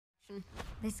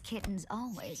This kitten's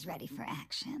always ready for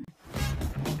action.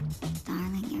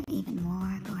 Darling, you're even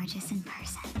more gorgeous in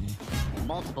person.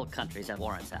 Multiple countries have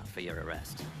warrants out for your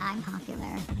arrest. I'm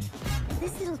popular.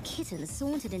 This little kitten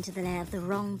sauntered into the lair of the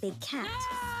wrong big cat.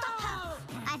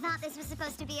 I thought this was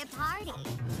supposed to be a party.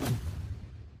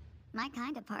 My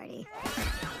kind of party.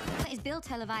 Is built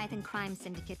a Leviathan crime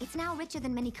syndicate. It's now richer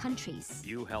than many countries.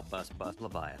 You help us bust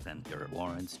Leviathan, your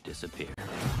warrants disappear.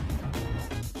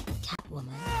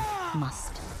 Catwoman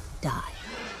must die.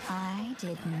 I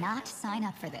did not sign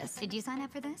up for this. Did you sign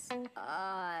up for this?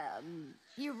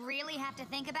 You really have to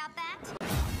think about that?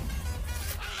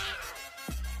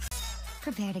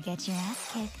 Prepare to get your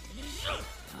ass kicked.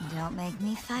 Don't make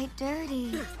me fight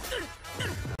dirty.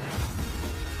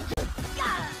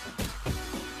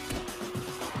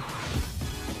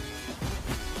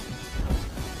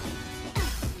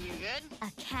 You good?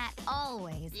 A cat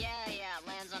always. Yeah,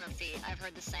 lands on her feet. I've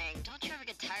heard the saying. Don't you ever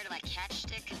get tired of that catch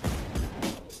stick?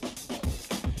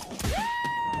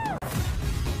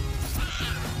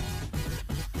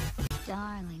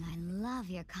 Darling, I love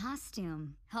your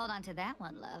costume. Hold on to that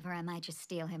one, love, or I might just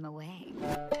steal him away.